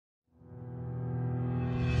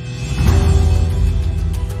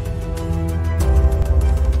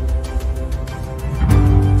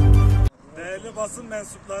basın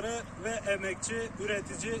mensupları ve emekçi,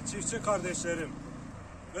 üretici, çiftçi kardeşlerim.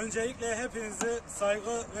 Öncelikle hepinizi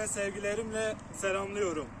saygı ve sevgilerimle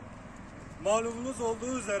selamlıyorum. Malumunuz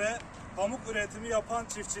olduğu üzere pamuk üretimi yapan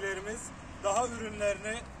çiftçilerimiz daha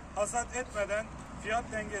ürünlerini hasat etmeden fiyat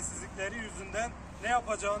dengesizlikleri yüzünden ne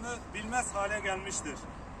yapacağını bilmez hale gelmiştir.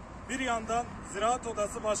 Bir yandan Ziraat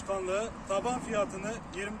Odası Başkanlığı taban fiyatını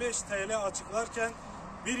 25 TL açıklarken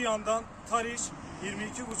bir yandan Tariş 22,5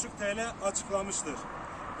 TL açıklamıştır.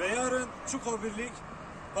 Ve yarın Çukurbirlik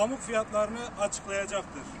pamuk fiyatlarını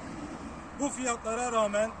açıklayacaktır. Bu fiyatlara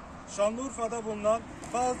rağmen Şanlıurfa'da bulunan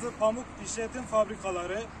bazı pamuk işletim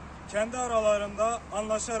fabrikaları kendi aralarında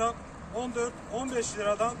anlaşarak 14-15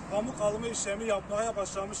 liradan pamuk alımı işlemi yapmaya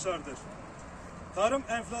başlamışlardır. Tarım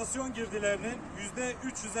enflasyon girdilerinin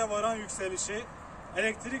 %300'e varan yükselişi,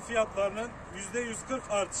 elektrik fiyatlarının %140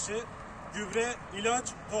 artışı, gübre, ilaç,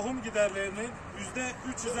 tohum giderlerinin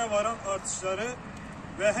 %300'e varan artışları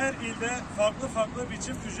ve her ilde farklı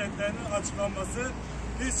biçim ücretlerinin açıklanması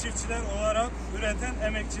biz çiftçiler olarak üreten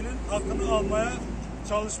emekçinin hakkını almaya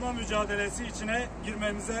çalışma mücadelesi içine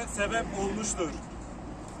girmemize sebep olmuştur.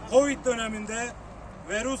 Covid döneminde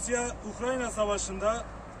ve Rusya-Ukrayna savaşında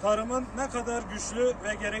tarımın ne kadar güçlü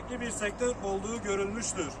ve gerekli bir sektör olduğu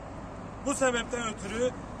görülmüştür. Bu sebepten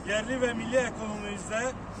ötürü yerli ve milli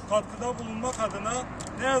ekonomimize katkıda bulunmak adına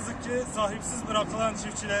ne yazık ki sahipsiz bırakılan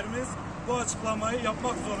çiftçilerimiz bu açıklamayı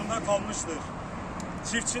yapmak zorunda kalmıştır.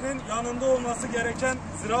 Çiftçinin yanında olması gereken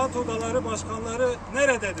ziraat odaları başkanları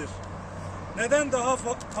nerededir? Neden daha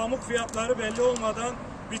pamuk fiyatları belli olmadan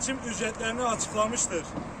biçim ücretlerini açıklamıştır?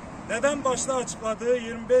 Neden başta açıkladığı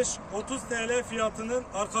 25-30 TL fiyatının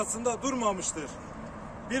arkasında durmamıştır?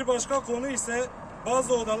 Bir başka konu ise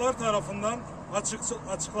bazı odalar tarafından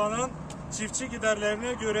açıklanan çiftçi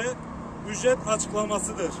giderlerine göre ücret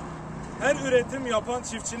açıklamasıdır. Her üretim yapan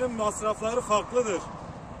çiftçinin masrafları farklıdır.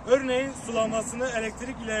 Örneğin sulamasını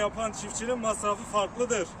elektrik ile yapan çiftçinin masrafı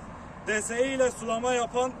farklıdır. DSİ ile sulama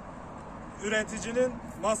yapan üreticinin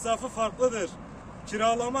masrafı farklıdır.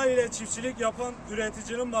 Kiralama ile çiftçilik yapan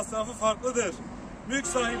üreticinin masrafı farklıdır. Mülk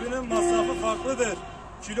sahibinin masrafı farklıdır.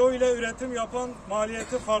 Kilo ile üretim yapan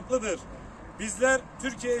maliyeti farklıdır. Bizler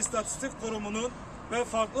Türkiye İstatistik Kurumu'nun ve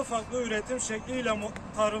farklı üretim şekliyle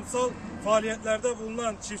tarımsal faaliyetlerde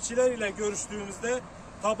bulunan çiftçiler ile görüştüğümüzde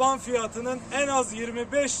taban fiyatının en az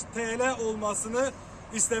 25 TL olmasını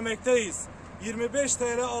istemekteyiz. 25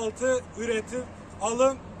 TL altı üretim,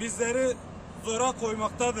 alım bizleri zora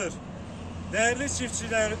koymaktadır. Değerli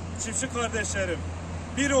çiftçiler, çiftçi kardeşlerim,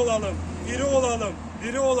 bir olalım.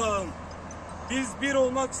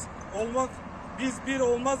 Biz bir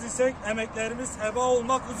olmaz isek emeklerimiz heba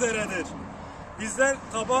olmak üzeredir. Bizler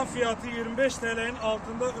taban fiyatı 25 TL'nin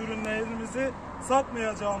altında ürünlerimizi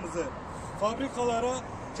satmayacağımızı, fabrikalara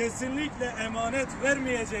kesinlikle emanet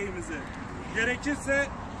vermeyeceğimizi, gerekirse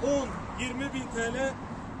 10-20 bin TL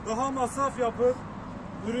daha masraf yapıp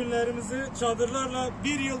ürünlerimizi çadırlarla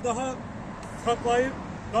bir yıl daha saklayıp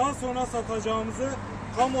daha sonra satacağımızı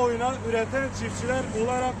kamuoyuna üreten çiftçiler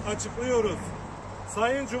olarak açıklıyoruz.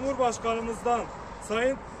 Sayın Cumhurbaşkanımızdan,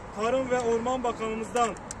 Sayın Tarım ve Orman Bakanımızdan,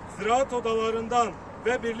 ziraat odalarından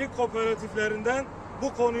ve birlik kooperatiflerinden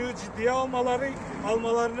bu konuyu ciddiye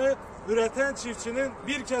almalarını, üreten çiftçinin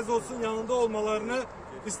bir kez olsun yanında olmalarını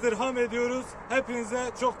istirham ediyoruz.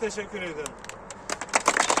 Hepinize çok teşekkür ederim.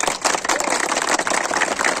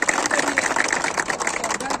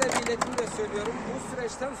 Milletimi de söylüyorum. Bu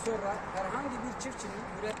süreçten sonra herhangi bir çiftçinin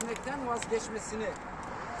üretmekten vazgeçmesini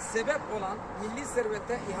sebep olan milli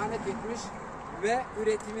servete ihanet etmiş ve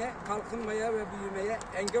üretime, kalkınmaya ve büyümeye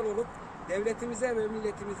engel olup devletimize ve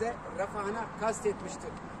milletimize refahına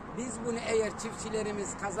kastetmiştir. Biz bunu eğer çiftçilerimiz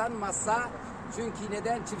kazanmazsa, çünkü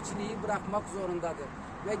neden çiftçiliği bırakmak zorundadır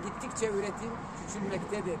ve gittikçe üretim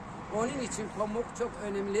küçülmektedir. Onun için pamuk çok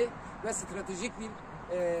önemli ve stratejik bir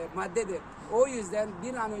maddedir. O yüzden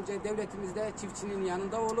bir an önce devletimizde çiftçinin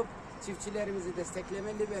yanında olup çiftçilerimizi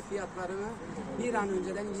desteklemeli ve fiyatlarını bir an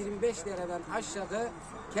önceden 25 liradan aşağı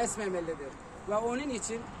kesmemelidir. Ve onun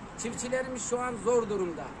için çiftçilerimiz şu an zor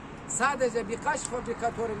durumda. Sadece birkaç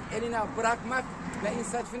fabrikatörün eline bırakmak ve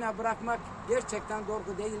insafine bırakmak gerçekten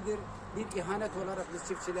doğru değildir. Bir ihanet olarak biz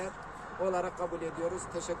çiftçiler olarak kabul ediyoruz.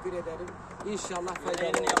 Teşekkür ederim. İnşallah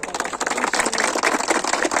faydalı yapamaz.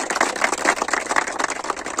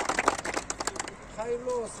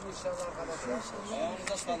 Hayırlı olsun inşallah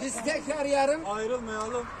arkadaşlar. Biz tekrar yarın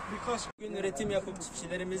ayrılmayalım. Birkaç gün üretim yapıp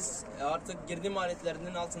çiftçilerimiz artık girdi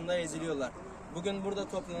maliyetlerinin altında eziliyorlar. Bugün burada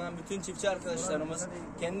toplanan bütün çiftçi arkadaşlarımız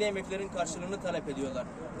kendi emeklerin karşılığını talep ediyorlar.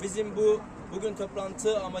 Bizim bugün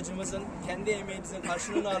toplantı amacımızın kendi emeğimizin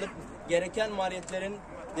karşılığını alıp gereken maliyetlerin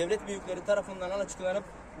devlet büyükleri tarafından açıklanıp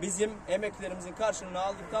bizim emeklerimizin karşılığını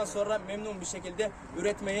aldıktan sonra memnun bir şekilde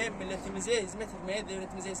üretmeye, milletimize hizmet etmeye,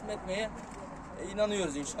 devletimize hizmet etmeye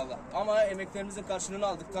inanıyoruz inşallah. Ama emeklerimizin karşılığını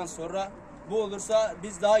aldıktan sonra bu olursa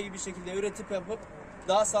biz daha iyi bir şekilde üretip yapıp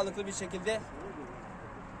daha sağlıklı bir şekilde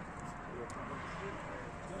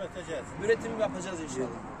üretim yapacağız inşallah.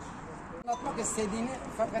 Anlatmak istediğini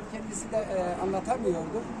fakat kendisi de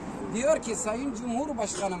anlatamıyordu. Diyor ki Sayın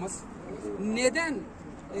Cumhurbaşkanımız neden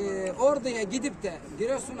orduya gidip de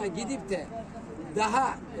Giresun'a gidip de daha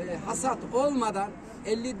hasat olmadan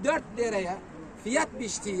 54 liraya fiyat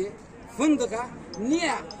biçtiği fındıka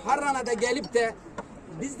niye Harran'a gelip de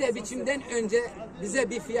bizde biçimden önce bize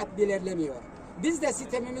bir fiyat belirlemiyor? Biz de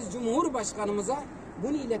sitemimiz Cumhurbaşkanımıza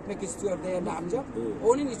bunu iletmek istiyor değerli amcam.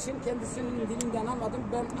 Onun için kendisinin dilinden almadım,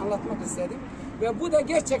 ben anlatmak istedim. Ve bu da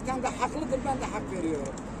gerçekten de haklıdır, ben de hak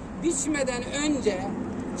veriyorum. Biçmeden önce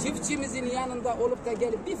çiftçimizin yanında olup da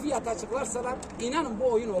gelip bir fiyat açıklarsalar inanın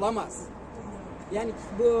bu oyun olamaz. Yani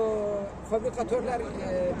bu fabrikatörler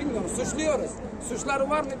bilmiyorum, suçluyoruz. Suçları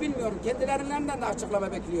var mı bilmiyorum. Kendilerinden de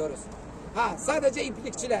açıklama bekliyoruz. Sadece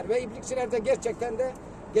iplikçiler ve iplikçiler de gerçekten de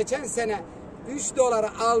geçen sene 3 dolara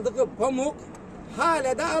aldığı pamuk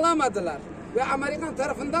hala da alamadılar. Ve Amerikan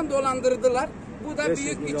tarafından dolandırdılar. Bu da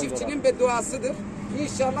büyük bir çiftçinin bedduasıdır.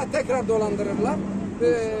 İnşallah tekrar dolandırırlar.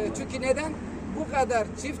 Çünkü neden? Bu kadar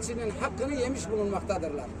çiftçinin hakkını yemiş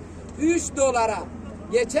bulunmaktadırlar. 3 dolara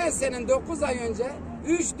geçen senin 9 ay önce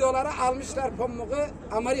 3 dolara almışlar pamuğu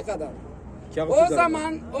Amerika'dan.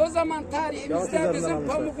 O zaman tarihimizde bizim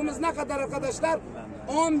pamukumuz ne kadar arkadaşlar?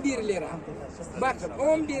 11 lira. Bakın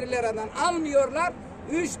 11 liradan almıyorlar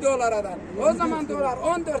 3 dolardan. O zaman dolar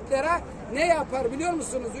 14 lira ne yapar biliyor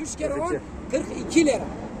musunuz? 3 kere 10 42 lira.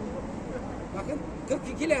 Bakın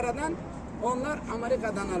 42 liradan onlar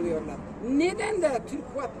Amerika'dan alıyorlar. Neden de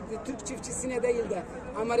Türk çiftçisine değil de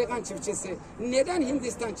Amerikan çiftçisi, neden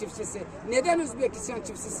Hindistan çiftçisi, neden Özbekistan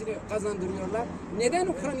çiftçisini kazandırıyorlar? Neden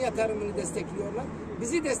Ukrayna tarımını destekliyorlar?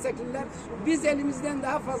 Bizi destekliyorlar. Biz elimizden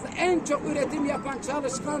daha fazla en çok üretim yapan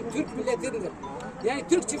çalışkan Türk milletidir. Yani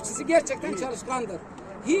Türk çiftçisi gerçekten çalışkandır.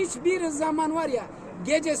 Hiçbir zaman var ya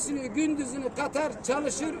gecesini gündüzünü katar,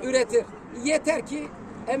 çalışır, üretir. Yeter ki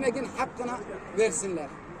emeğin hakkına versinler.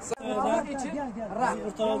 Sağlık için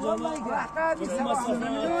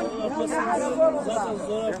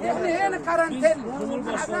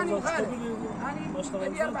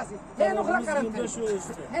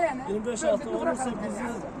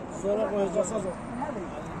zora koyacağız.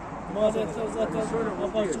 Maliyetler zaten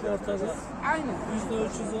apaçık ortada. Aynen.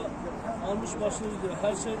 %300'ü almış başını gidiyor.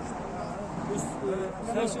 Her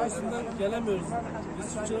şey üstünden gelemiyoruz.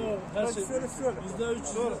 Biz çiftçiler her şey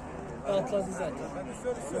 %300'ü atladı zaten.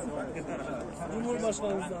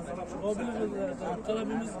 Cumhurbaşkanımızdan o bilir zaten.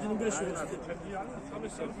 Talebimiz 1500 üstü.